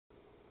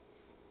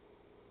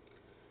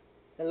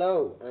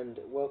Hello and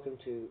welcome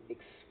to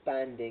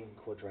Expanding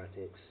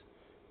Quadratics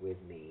with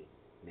me,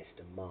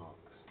 Mr.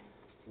 Marks.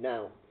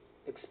 Now,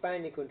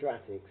 expanding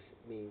quadratics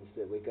means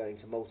that we're going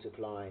to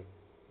multiply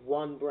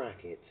one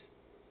bracket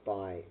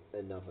by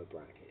another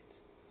bracket.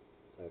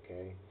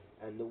 Okay?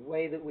 And the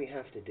way that we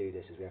have to do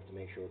this is we have to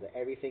make sure that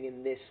everything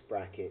in this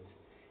bracket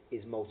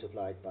is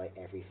multiplied by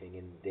everything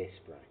in this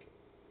bracket.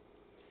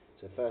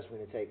 So first we're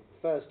going to take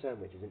the first term,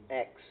 which is an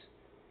x,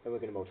 and we're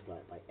going to multiply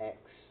it by x.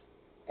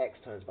 X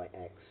times by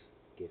x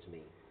gives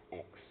me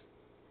x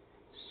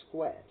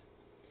squared.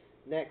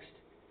 Next,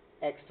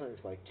 x times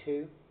by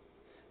 2,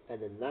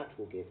 and then that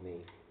will give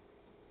me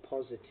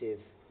positive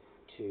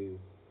 2x.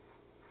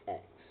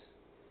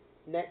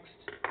 Next,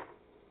 I'm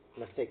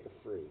going to take the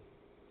 3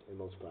 and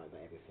multiply it by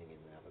everything in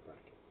the other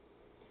bracket.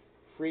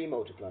 3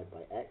 multiplied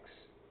by x,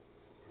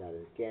 that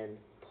is again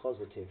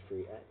positive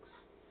 3x,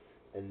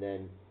 and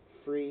then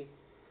 3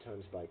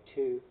 times by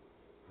 2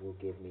 will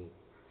give me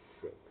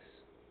 6.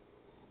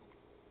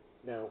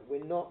 Now,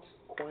 we're not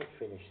quite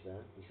finished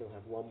there. We still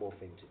have one more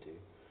thing to do,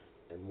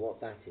 and what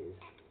that is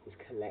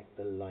collect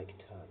the like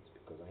terms,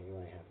 because here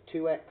I have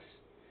 2x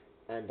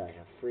and I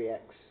have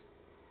 3x.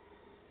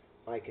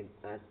 I can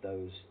add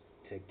those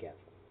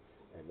together,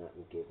 and that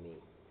will give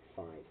me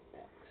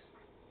 5x.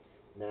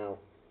 Now,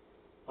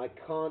 I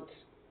can't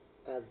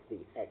add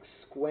the x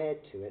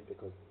squared to it,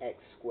 because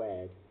x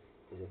squared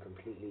is a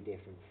completely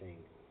different thing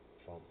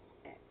from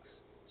x.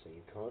 So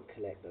you can't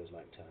collect those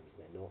like terms.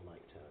 They're not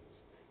like terms.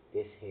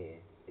 This here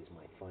is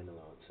my final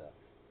answer,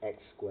 x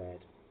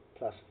squared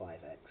plus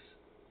 5x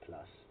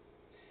plus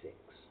 6.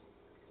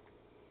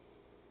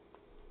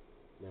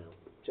 Now,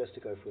 just to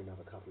go through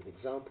another couple of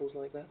examples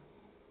like that.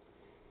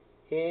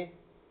 Here,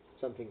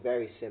 something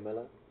very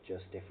similar,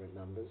 just different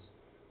numbers.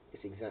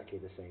 It's exactly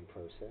the same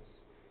process.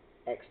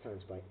 X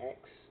times by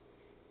x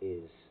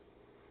is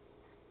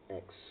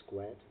x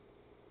squared.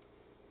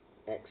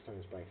 X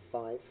times by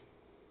 5,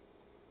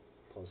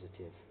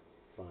 positive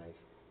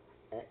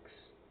 5x.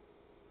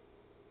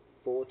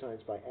 4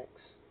 times by x,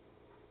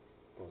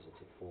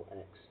 positive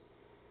 4x,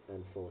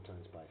 and 4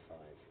 times by 5,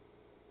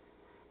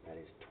 that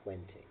is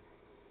 20.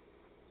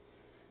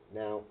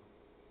 Now,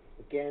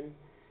 again,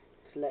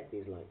 collect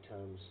these like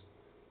terms,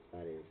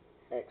 that is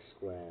x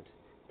squared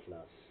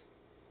plus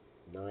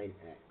 9x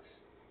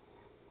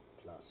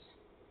plus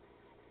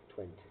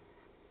 20.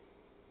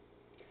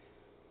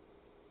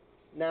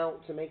 Now,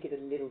 to make it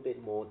a little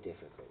bit more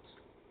difficult,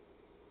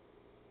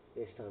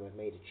 this time I've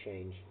made a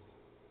change.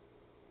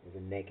 There's a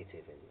negative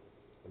in them.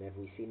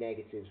 Whenever we see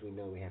negatives, we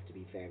know we have to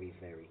be very,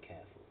 very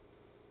careful.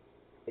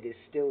 It is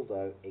still,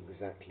 though,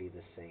 exactly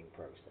the same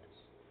process.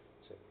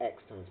 So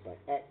x times by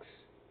x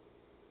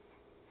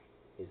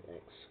is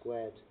x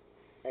squared.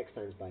 X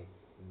times by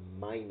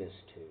minus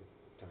 2,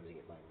 timesing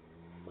it by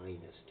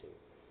minus 2,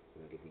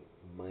 will give me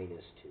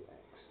minus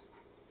 2x.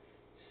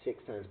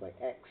 6 times by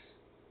x,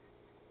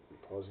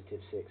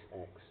 positive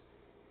 6x.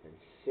 And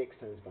 6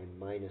 times by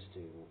minus 2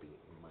 will be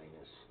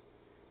minus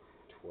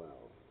 12.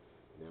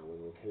 Now,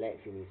 when we're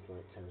collecting these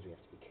like terms, we have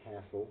to be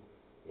careful.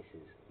 This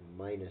is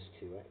minus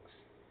 2x,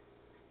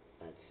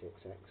 add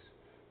 6x.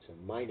 So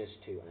minus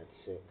 2 add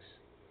 6,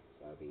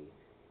 that'll be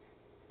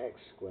x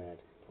squared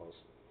plus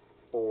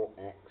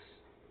 4x.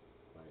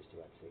 Minus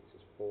 2 add 6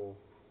 is 4,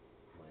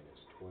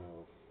 minus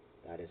 12.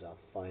 That is our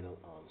final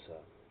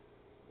answer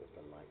with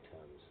the like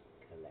terms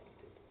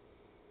collected.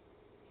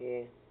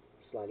 Here,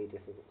 slightly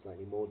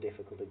more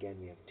difficult again,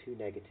 we have two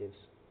negatives.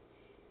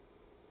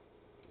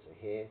 So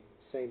here,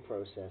 same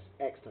process,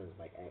 x times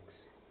by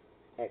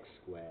x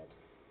squared,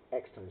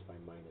 x times by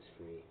minus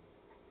 3,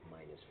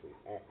 minus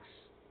 3x,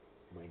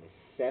 minus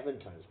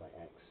 7 times by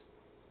x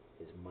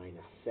is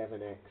minus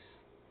 7x,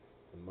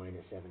 and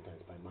minus 7 times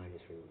by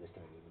minus 3 will this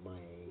time be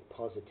my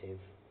positive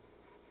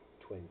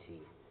 21,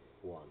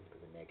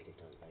 because a negative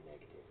times by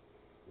negative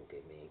will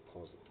give me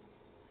positive.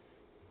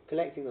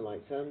 Collecting the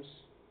like terms,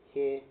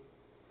 here,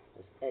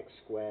 as x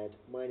squared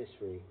minus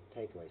 3,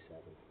 take away 7,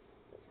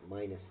 that's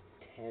minus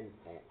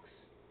 10x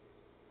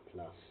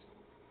plus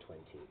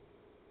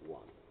 21. Now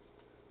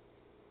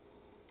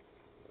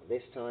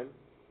this time,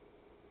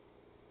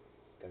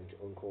 I'm going to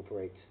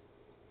incorporate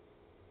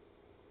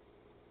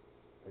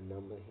a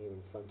number here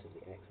in front of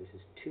the x. This is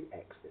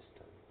 2x this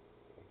time.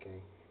 Okay,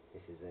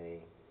 this is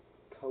a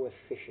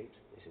coefficient.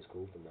 This is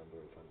called the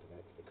number in front of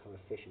x. The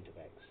coefficient of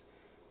x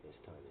this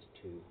time is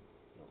 2,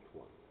 not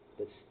 1.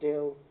 But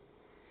still,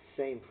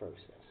 same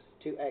process.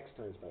 2x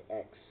times by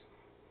x.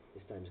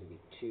 This time is going to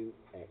be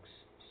 2x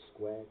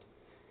squared.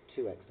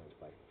 2x times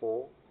by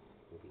 4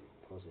 will be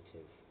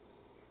positive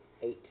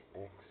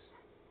 8x.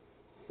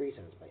 3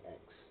 times by x,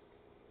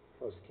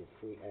 positive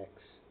 3x.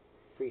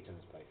 3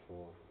 times by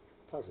 4,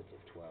 positive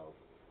 12.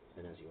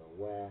 And as you are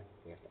aware,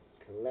 we have to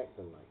collect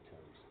the like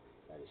terms.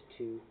 That is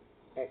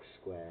 2x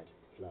squared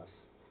plus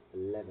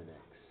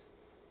 11x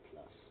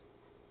plus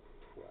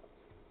 12.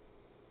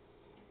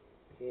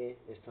 Here,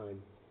 this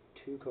time,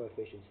 two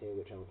coefficients here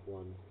which aren't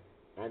 1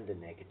 and a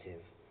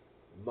negative.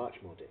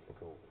 Much more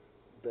difficult,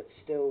 but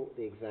still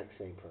the exact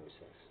same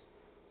process.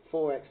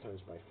 4x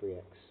times by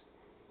 3x,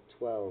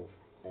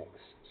 12x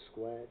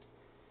squared.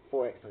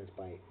 4x times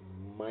by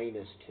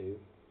minus 2 is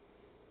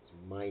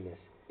minus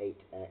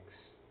 8x.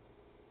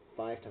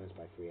 5 times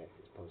by 3x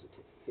is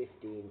positive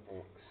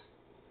 15x.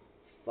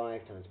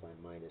 5 times by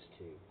minus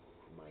 2,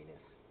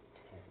 minus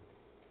 10.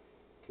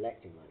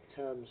 Collecting like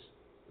terms,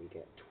 we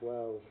get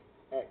 12x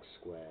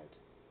squared,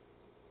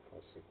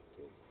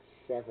 positive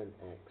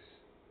 7x,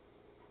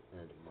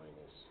 and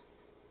minus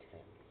 10.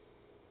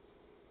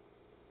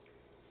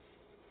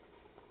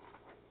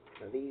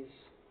 Now these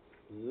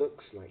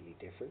look slightly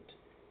different.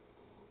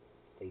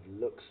 They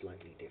look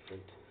slightly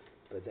different,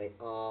 but they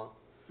are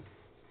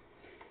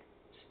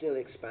still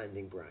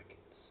expanding brackets.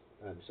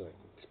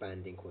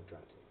 Expanding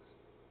quadratics.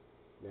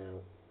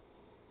 Now,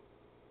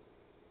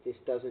 this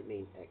doesn't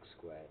mean x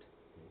squared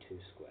and 2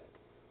 squared.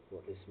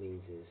 What this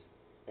means is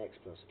x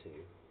plus 2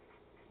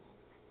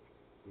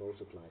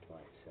 multiplied by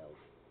itself,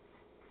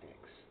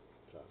 x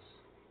plus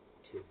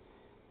 2.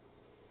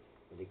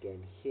 And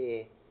again,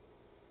 here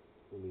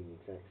will mean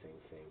the exact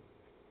same thing.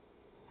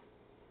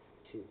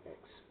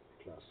 2x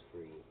plus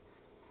 3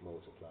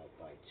 multiplied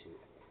by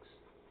 2x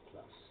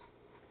plus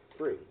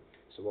 3.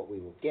 So what we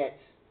will get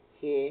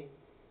here,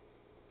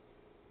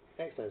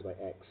 x times by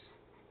x,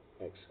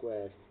 x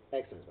squared,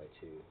 x times by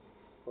 2,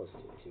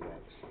 positive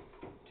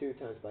 2x, 2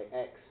 times by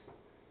x,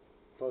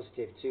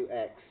 positive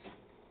 2x,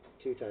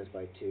 2 times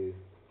by 2,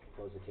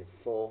 positive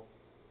 4.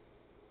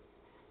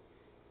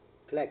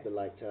 Collect the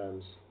like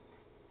terms,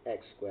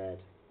 x squared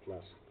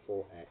plus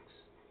 4x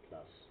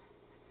plus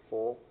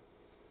 4.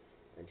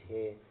 And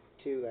here,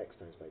 2x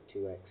times by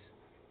 2x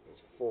is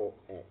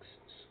 4x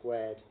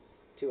squared.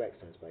 2x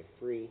times by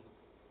 3,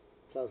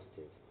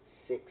 positive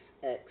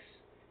 6x.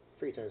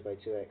 3 times by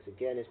 2x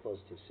again is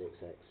positive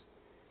 6x.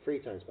 3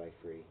 times by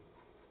 3,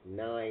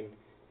 9.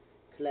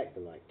 Collect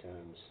the like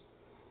terms,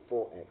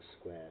 4x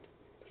squared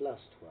plus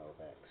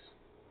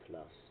 12x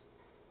plus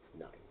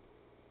 9.